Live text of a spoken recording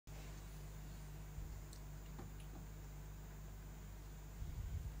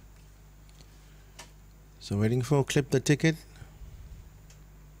So waiting for Clip the Ticket.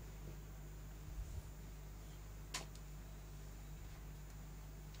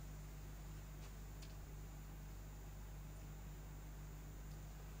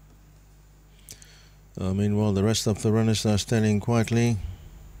 Meanwhile, the rest of the runners are standing quietly,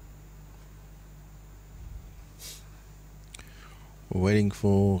 waiting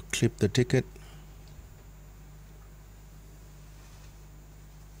for Clip the Ticket.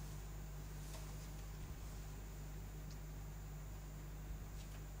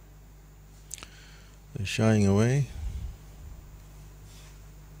 They're shying away.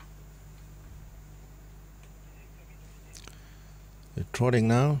 They're trotting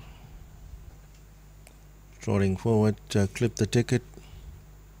now. Trotting forward, Clip the Ticket.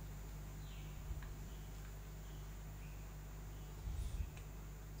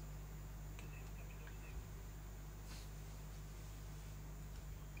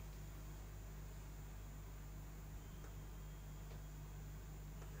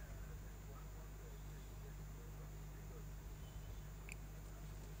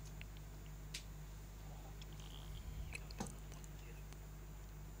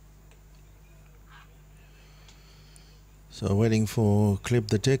 So waiting for Clip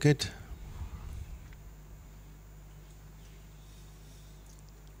the Ticket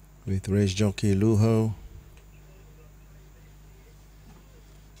with race jockey Luho.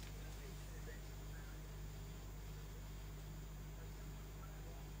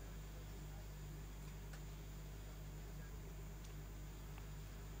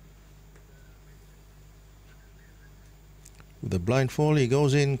 With a blindfold, he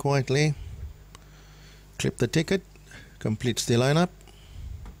goes in quietly. Clip the Ticket completes the lineup.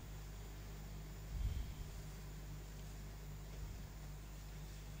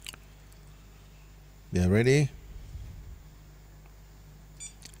 They are ready.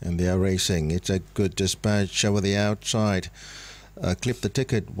 And they are racing. It's a good dispatch over the outside. Clip the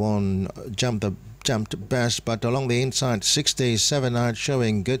Ticket won, jumped best, but along the inside 67 Night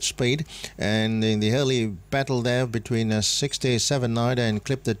showing good speed, and in the early battle there between 67 Night and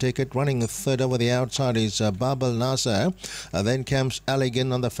Clip the Ticket, running third over the outside is Babel Nasser. Then comes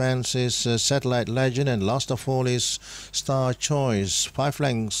Elegant on the fences, Satellite Legend, and last of all is Star Choice. 5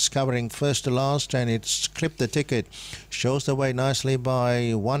 lengths covering first to last, and it's Clip the Ticket shows the way nicely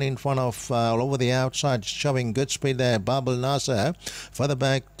by one in front of all over the outside, showing good speed there, Babel Nasser. Further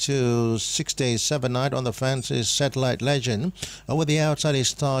back to 67 Night on the fence is Satellite Legend. Over the outside is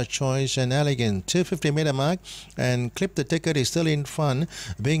Star Choice and Elegant. 250-meter mark, and Clip the Ticket is still in front,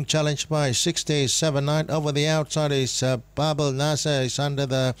 being challenged by 67 Night. Over the outside is Babel Nasser is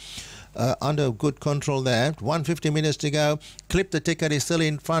under good control there. 150 meters to go. Clip the Ticket is still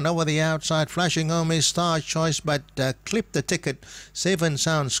in front. Over the outside, flashing home is Star Choice, but Clip the Ticket, safe and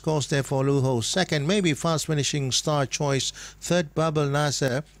sound scores there for Luho. Second, maybe fast finishing Star Choice. Third, Babel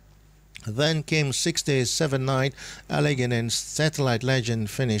Nasser. Then came 67 Night, Elegant, and Satellite Legend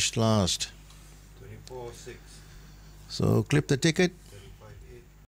finished last. 24-6. So Clip the Ticket